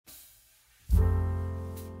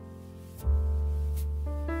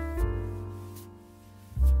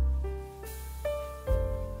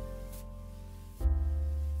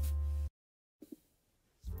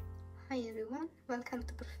everyone, welcome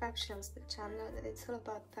to Perfumes, the channel that it's all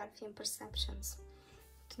about perfume perceptions.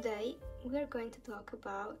 Today we are going to talk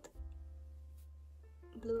about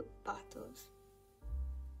blue bottles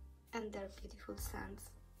and their beautiful scents.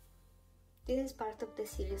 This is part of the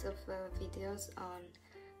series of videos on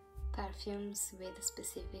perfumes with a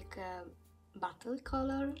specific bottle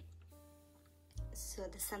color. So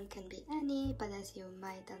the scent can be any, but as you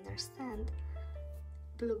might understand,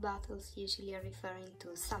 blue bottles usually are referring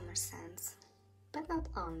to summer scents, but not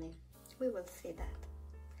only. We will see that.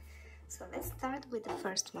 So let's start with the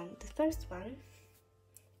first one. The first one,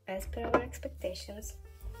 as per our expectations,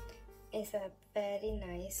 is a very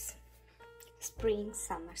nice spring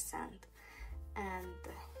summer scent and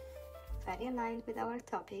very aligned with our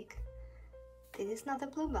topic. This is not a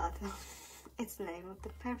blue bottle, it's the name of the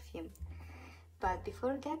perfume. But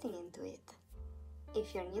before getting into it,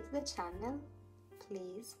 if you're new to the channel,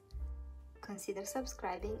 please consider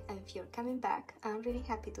subscribing, and if you're coming back, I'm really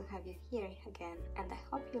happy to have you here again, and I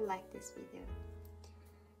hope you like this video.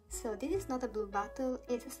 So this is not a blue bottle,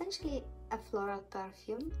 it's essentially a floral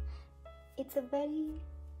perfume. It's a very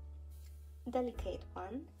delicate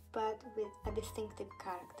one, but with a distinctive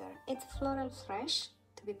character. It's floral fresh,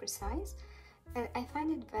 to be precise, and I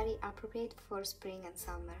find it very appropriate for spring and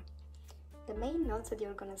summer. The main notes that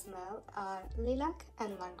you're gonna smell are lilac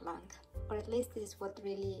and lang-lang, or at least this is what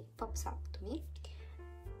really pops up to me.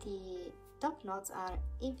 The top notes are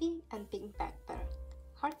ivy and pink pepper.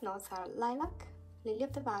 Heart notes are lilac, lily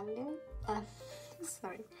of the valley,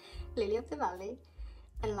 lily of the valley,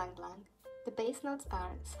 and lang-lang. The base notes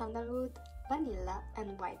are sandalwood, vanilla,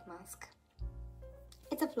 and white musk.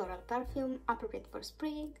 It's a floral perfume, appropriate for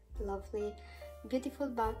spring, lovely, beautiful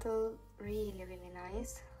bottle, really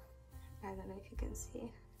nice. I don't know if you can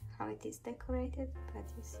see how it is decorated, but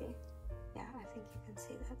you see, yeah, I think you can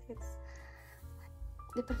see that. It's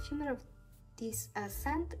the perfumer of this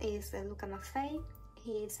scent is Luca Maffei.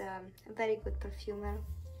 He is a very good perfumer.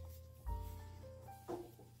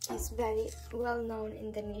 He's very well known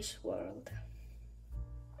in the niche world.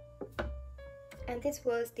 And this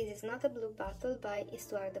is not a blue bottle by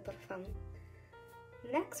Histoire de Parfum.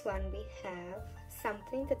 Next one, we have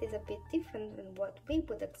something that is a bit different than what we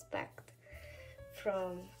would expect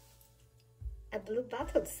from a blue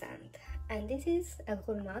bottle scent, and this is a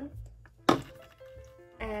gourmand,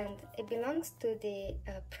 and it belongs to the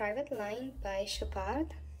private line by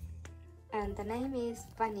Chopard, and the name is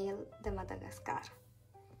Vanille de Madagascar,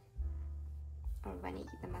 or Vanille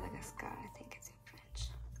de Madagascar, I think it's in French.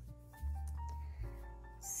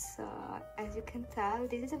 So as you can tell,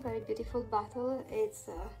 this is a very beautiful bottle. It's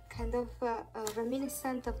kind of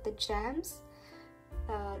reminiscent of the gems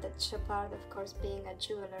that Chopard, of course, being a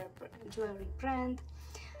jewelry brand,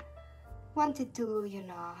 wanted to, you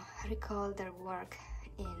know, recall their work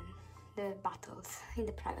in the bottles, in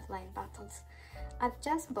the private line bottles. I've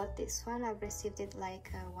just bought this one. I've received it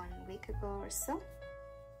like 1 week ago or so,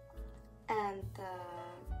 and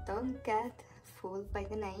don't get fooled by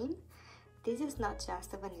the name. This is not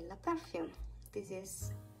just a vanilla perfume. This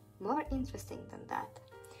is more interesting than that.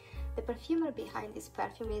 The perfumer behind this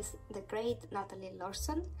perfume is the great Nathalie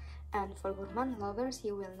Lorson, and for gourmand lovers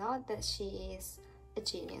you will know that she is a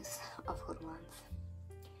genius of gourmands.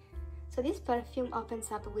 So this perfume opens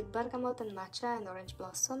up with bergamot and matcha and orange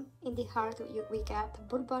blossom. In the heart we get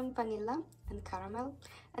bourbon, vanilla and caramel,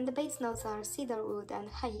 and the base notes are cedarwood and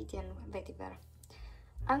Haitian vetiver.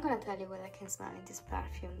 I'm gonna tell you what I can smell in this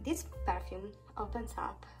perfume. This perfume opens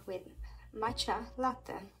up with matcha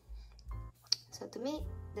latte. So to me,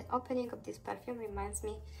 the opening of this perfume reminds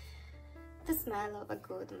me the smell of a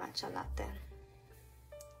good matcha latte.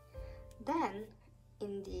 Then,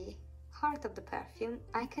 in the heart of the perfume,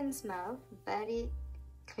 I can smell very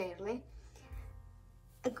clearly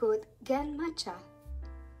a good gen matcha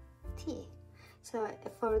tea. So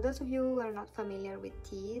for those of you who are not familiar with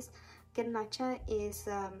teas, gen matcha is,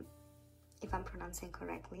 if I'm pronouncing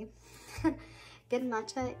correctly, gen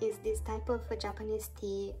matcha is this type of Japanese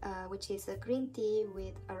tea, which is a green tea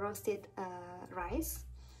with a roasted rice,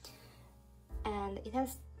 and it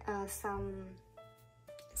has some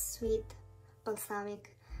sweet,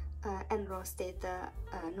 balsamic, and roasted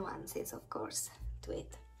nuances, of course, to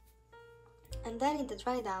it. And then in the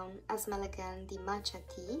dry down, I smell again the matcha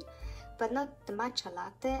tea, but not the matcha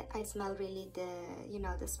latte. I smell really the, you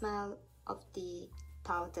know, the smell of the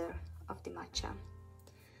powder of the matcha.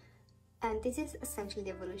 And this is essentially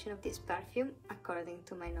the evolution of this perfume according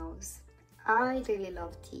to my nose. I really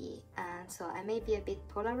love tea, and so I may be a bit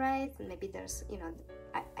polarized, and maybe there's, you know,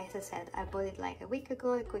 as I said, I bought it like a week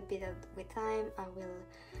ago. It could be that with time I will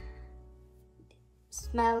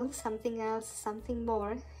smell something else, something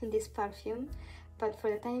more in this perfume, but for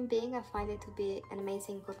the time being I find it to be an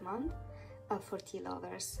amazing gourmand for tea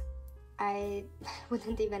lovers. I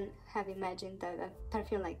wouldn't even have imagined that a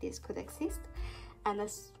perfume like this could exist, and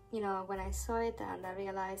as you know, when I saw it and I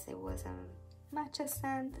realized it was a matcha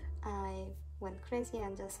scent, I went crazy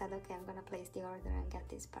and just said, okay, I'm gonna place the order and get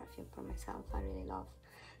this perfume for myself. I really love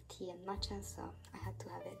tea and matcha, so I had to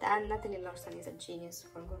have it. And Natalie Lawson is a genius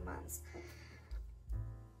for gourmands.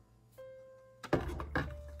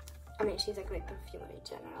 I mean, she's a great perfumer in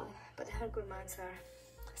general, but her gourmands are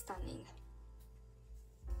stunning.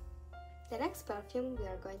 The next perfume we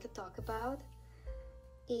are going to talk about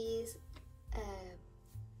is a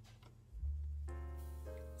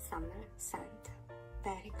summer scent.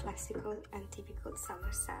 Very classical and typical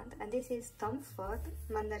summer scent, and this is Tom Ford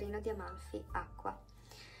Mandarino di Amalfi Acqua.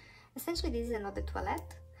 Essentially, this is an eau de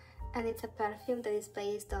toilette, and it's a perfume that is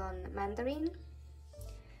based on mandarin,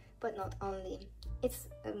 but not only. It's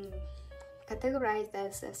categorized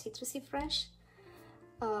as citrusy fresh.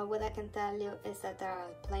 What I can tell you is that there are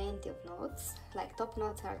plenty of notes, like top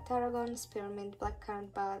notes are tarragon, spearmint,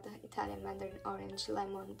 blackcurrant bud, Italian mandarin orange,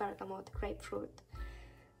 lemon, bergamot, grapefruit,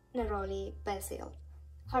 neroli, basil.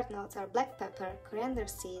 Heart notes are black pepper, coriander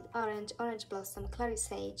seed, orange, orange blossom, clary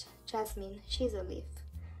sage, jasmine, shiso leaf.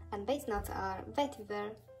 And base notes are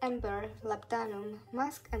vetiver, amber, labdanum,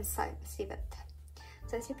 musk and civet.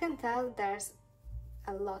 So as you can tell, there's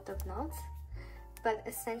a lot of notes, but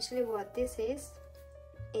essentially what this is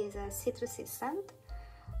a citrusy scent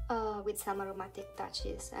with some aromatic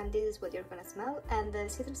touches, and this is what you're gonna smell. And the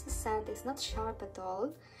citrusy scent is not sharp at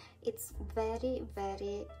all. It's very,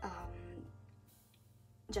 very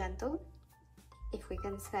gentle, if we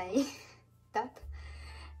can say that,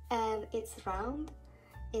 and it's round,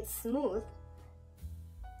 it's smooth,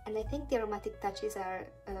 and I think the aromatic touches are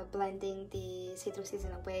blending the citruses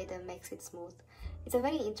in a way that makes it smooth. It's a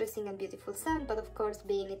very interesting and beautiful scent, but of course,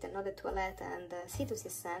 being it an eau de toilette and a citrusy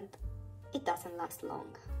scent, it doesn't last long,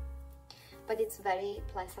 but it's very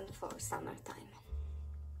pleasant for summertime.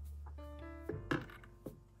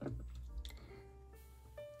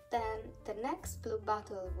 Then the next blue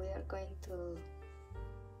bottle we are going to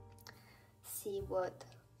see what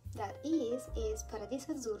that is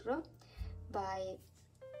Paradiso Azzurro by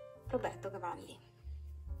Roberto Cavalli.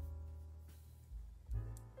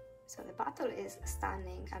 So the bottle is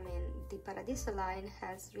stunning. I mean, the Paradiso line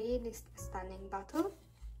has really stunning bottle,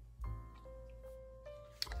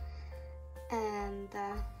 and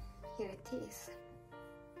here it is.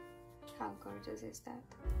 How gorgeous is that?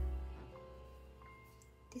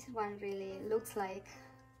 This one really looks like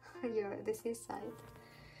the seaside.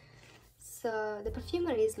 So the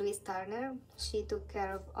perfumer is Louise Turner. She took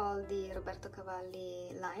care of all the Roberto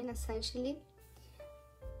Cavalli line essentially.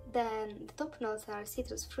 Then the top notes are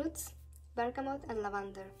citrus fruits, bergamot and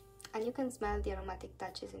lavender, and you can smell the aromatic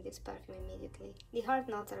touches in this perfume immediately. The heart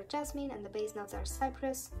notes are jasmine and the base notes are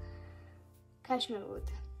cypress, cashmere wood.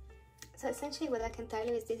 So essentially what I can tell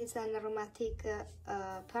you is this is an aromatic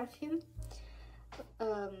perfume.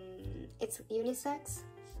 It's unisex.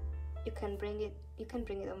 You can bring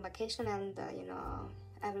it on vacation, and you know,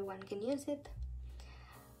 everyone can use it.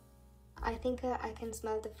 I think I can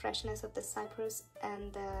smell the freshness of the cypress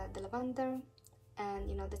and the lavender, and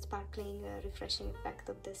you know, the sparkling refreshing effect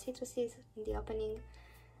of the citruses in the opening.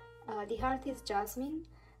 The heart is jasmine,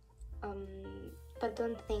 but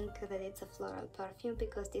don't think that it's a floral perfume,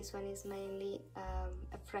 because this one is mainly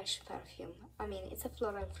a fresh perfume. I mean, it's a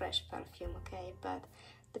floral fresh perfume, okay, but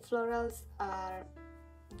the florals are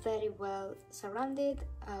very well surrounded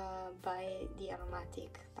by the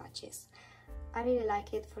aromatic touches. I really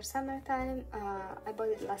like it for summertime. I bought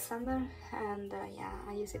it last summer, and yeah,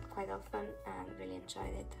 I use it quite often and really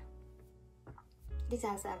enjoyed it. This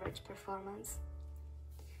has average performance.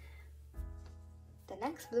 The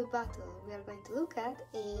next blue bottle we are going to look at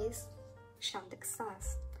is Champ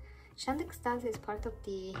d'Extase. Champ d'Extase is part of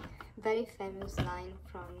the very famous line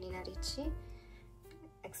from Nina Ricci,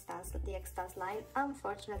 the Extase line.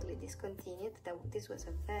 Unfortunately discontinued. This was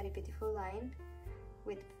a very beautiful line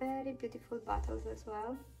with very beautiful bottles as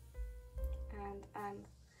well, and I'm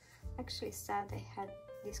actually sad they had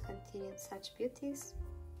discontinued such beauties.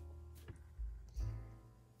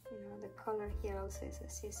 You know, the color here also is a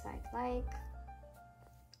seaside-like.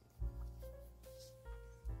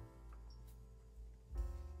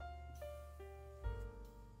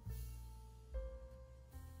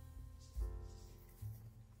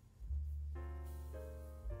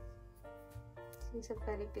 This is a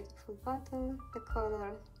very beautiful bottle. The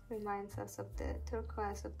color reminds us of the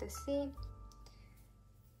turquoise of the sea,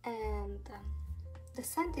 and the the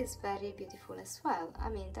scent is very beautiful as well. I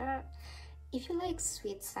mean, if you like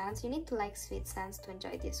sweet scents, you need to like sweet scents to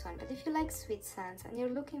enjoy this one. But if you like sweet scents and you're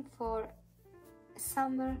looking for a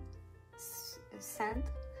summer scent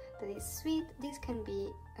that is sweet, this can be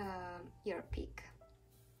your pick.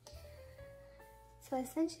 So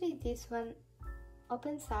essentially this one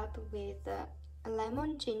opens up with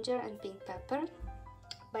lemon, ginger and pink pepper.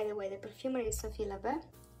 By the way, the perfumer is Sophie Labelle,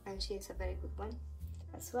 and she is a very good one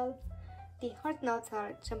as well. The heart notes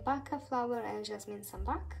are champaca, flower and jasmine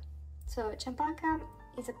sambac. So champaca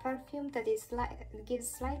is a perfume that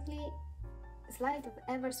gives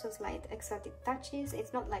ever so slight exotic touches.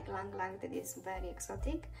 It's not like Lang Lang that is very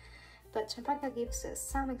exotic, but champaca gives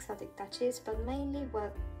some exotic touches, but mainly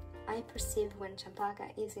what I perceive when champaca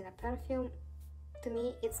is in a perfume, to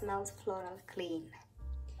me it smells floral clean.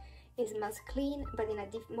 It smells clean, but in a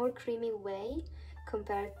more creamy way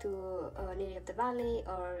compared to Lily of the Valley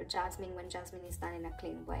or jasmine, when jasmine is done in a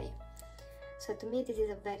clean way. So to me this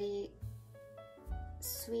is a very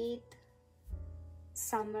sweet,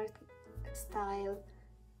 summer style,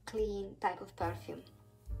 clean type of perfume.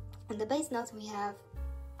 On the base notes we have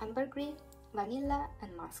ambergris, vanilla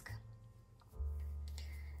and musk.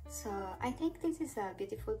 So I think this is a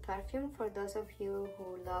beautiful perfume for those of you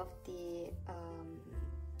who love the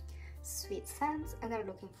sweet scents and are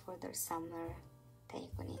looking for their summer take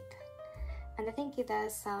on it. And I think it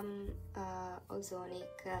has some ozonic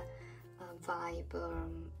vibe or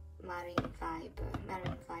marine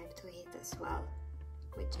vibe to it as well,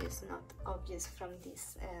 which is not obvious from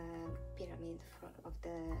this pyramid of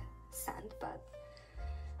the scent, but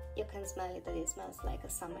you can smell it, that it smells like a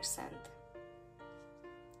summer scent,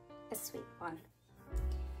 a sweet one.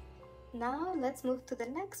 Now let's move to the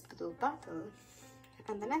next blue bottle,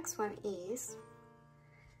 and the next one is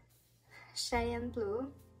Cheyenne Blue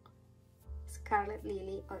Scarlet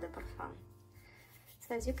Lily Eau de Parfum.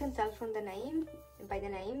 So as you can tell from the name,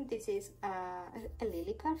 this is a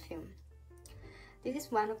lily perfume. This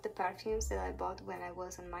is one of the perfumes that I bought when I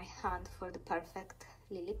was on my hunt for the perfect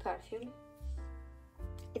lily perfume.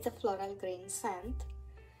 It's a floral green scent.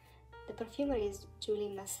 The perfumer is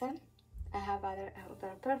Julie Masset. I have other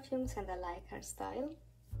perfumes and I like her style.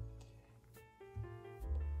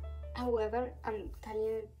 However, I'm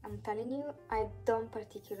telling you, I don't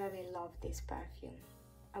particularly love this perfume.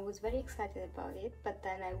 I was very excited about it, but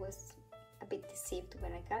then I was a bit deceived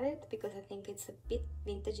when I got it, because I think it's a bit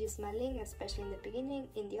vintagey smelling, especially in the beginning,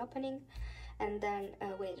 in the opening, and then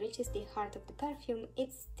when it reaches the heart of the perfume,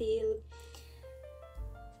 it's still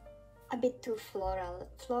a bit too floral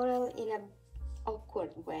in a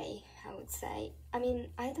awkward way, I would say. I mean,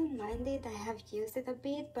 I don't mind it, I have used it a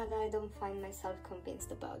bit, but I don't find myself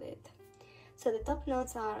convinced about it. So the top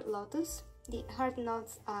notes are lotus, the heart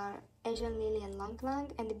notes are Asian lily and Lang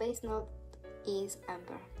Lang, and the base note is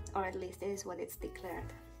amber, or at least this is what it's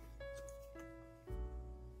declared.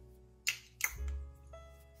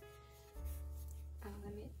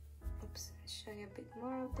 Let me show you a bit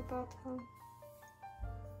more of the bottle.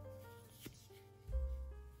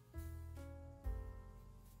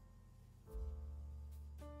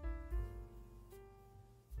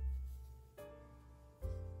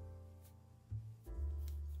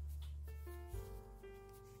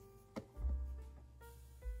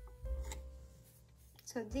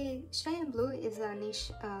 So the Cheyenne Blue is a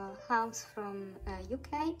niche house from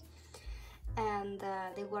UK, and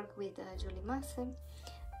they work with Julie Masset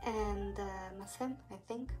and Masset, I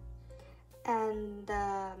think, and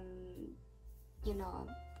you know,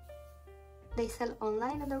 they sell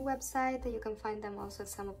online on their website. You can find them also at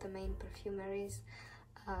some of the main perfumeries.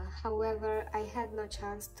 However, I had no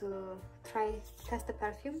chance to test the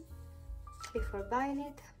perfume before buying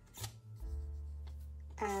it,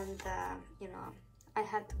 and you know, I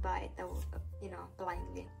had to buy it, you know,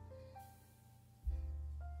 blindly.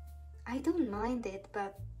 I don't mind it,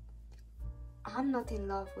 but I'm not in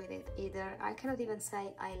love with it either. I cannot even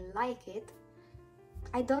say I like it.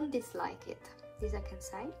 I don't dislike it, this I can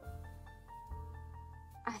say.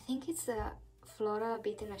 I think it's a floral a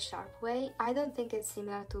bit in a sharp way. I don't think it's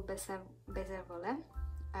similar to Baiser Violet.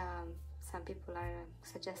 Some people are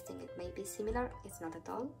suggesting it may be similar. It's not at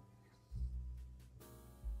all.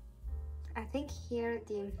 I think here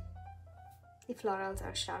the florals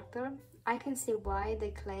are sharper. I can see why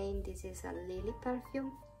they claim this is a lily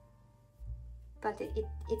perfume, but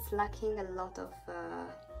it's lacking a lot of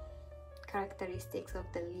characteristics of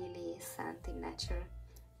the lily scent in nature,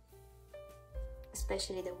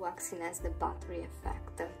 especially the waxiness, the buttery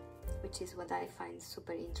effect, which is what I find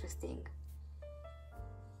super interesting.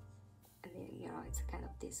 And you know, it's kind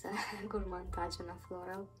of this gourmand touch on a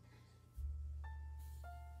floral.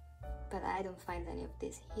 but I don't find any of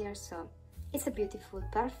this here. So it's a beautiful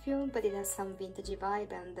perfume, but it has some vintagey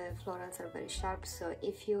vibe and the florals are very sharp. So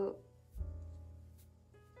if you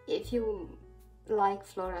like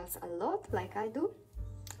florals a lot, like I do,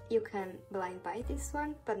 you can blind buy this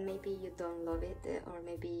one, but maybe you don't love it, or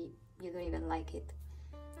maybe you don't even like it.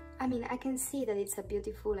 I mean, I can see that it's a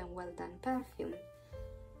beautiful and well done perfume,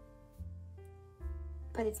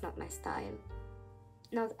 but it's not my style,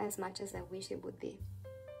 not as much as I wish it would be.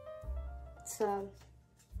 So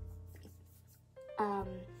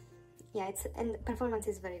yeah, and the performance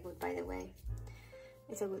is very good, by the way.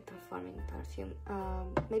 It's a good performing perfume.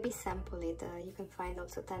 Maybe sample it. You can find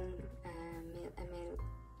also 10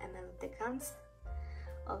 ml decants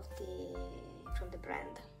of from the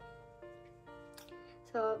brand.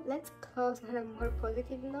 So let's close on a more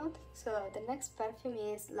positive note. So the next perfume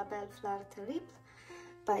is La Belle Fleur Terrible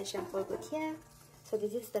by Jean Paul Gaultier. So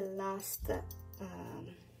this is the last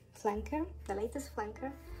flanker, the latest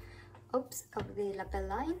flanker of the La Belle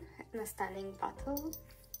line, in a stunning bottle.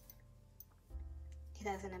 It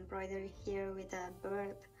has an embroidery here with a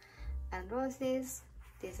bird and roses.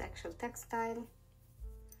 This actual textile,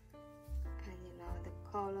 and you know,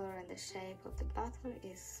 the color and the shape of the bottle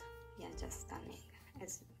is, yeah, just stunning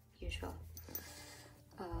as usual,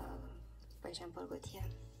 by Jean Paul Gaultier.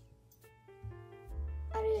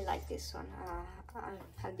 I really like this one.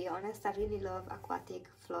 I'll be honest, I really love aquatic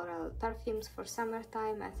floral perfumes for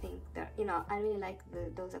summertime. I think they're, you know, I really like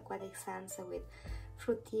those aquatic scents with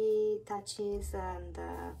fruity touches and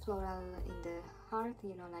floral in the heart,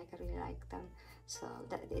 you know, like I really like them. So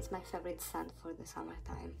that is my favorite scent for the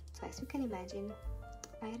summertime. So as you can imagine,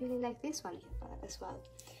 I really like this one as well.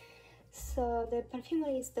 So the perfumer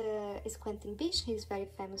is Quentin Bisch. He's very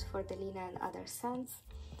famous for the Lina and other scents.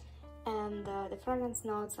 And the fragrance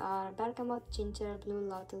notes are bergamot, ginger, blue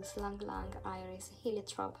lotus, lang lang, iris,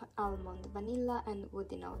 heliotrope, almond, vanilla and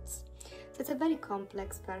woody notes. So it's a very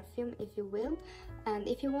complex perfume, if you will, and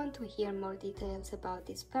if you want to hear more details about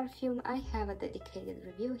this perfume, I have a dedicated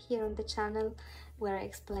review here on the channel where I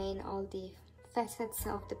explain all the facets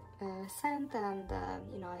of the scent, and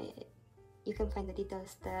you know, you can find the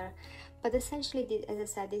details there. But essentially, as I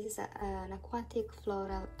said, this is an aquatic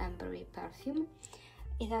floral ambery perfume.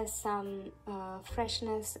 It has some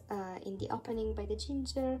freshness in the opening by the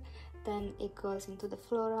ginger, then it goes into the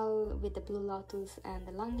floral with the blue lotus and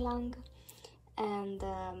the lang lang, and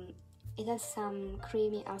it has some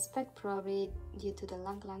creamy aspect, probably due to the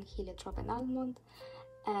lang lang, heliotrope and almond,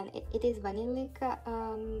 and it is vanillic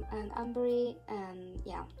and ambery, and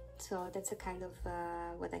yeah, so that's a kind of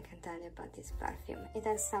what I can tell you about this perfume. It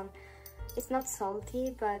has some, it's not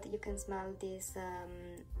salty, but you can smell this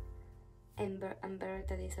amber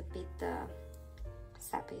that is a bit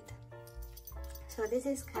sapid. So this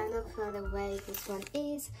is kind of the way this one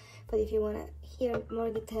is, but if you want to hear more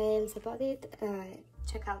details about it,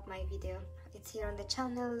 check out my video. It's here on the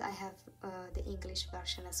channel. I have the English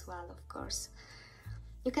version as well, of course.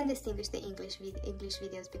 You can distinguish the English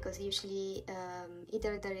videos because usually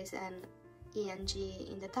either there is an ENG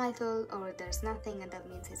in the title or there's nothing, and that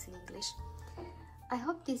means it's in English. I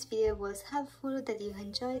hope this video was helpful, that you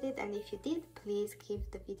enjoyed it, and if you did, please give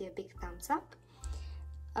the video a big thumbs up.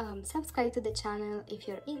 Subscribe to the channel if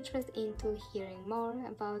you're interested into hearing more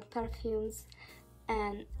about perfumes,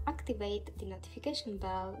 and activate the notification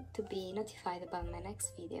bell to be notified about my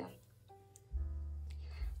next video.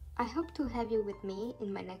 I hope to have you with me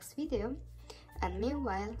in my next video, and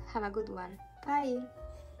meanwhile, have a good one. Bye!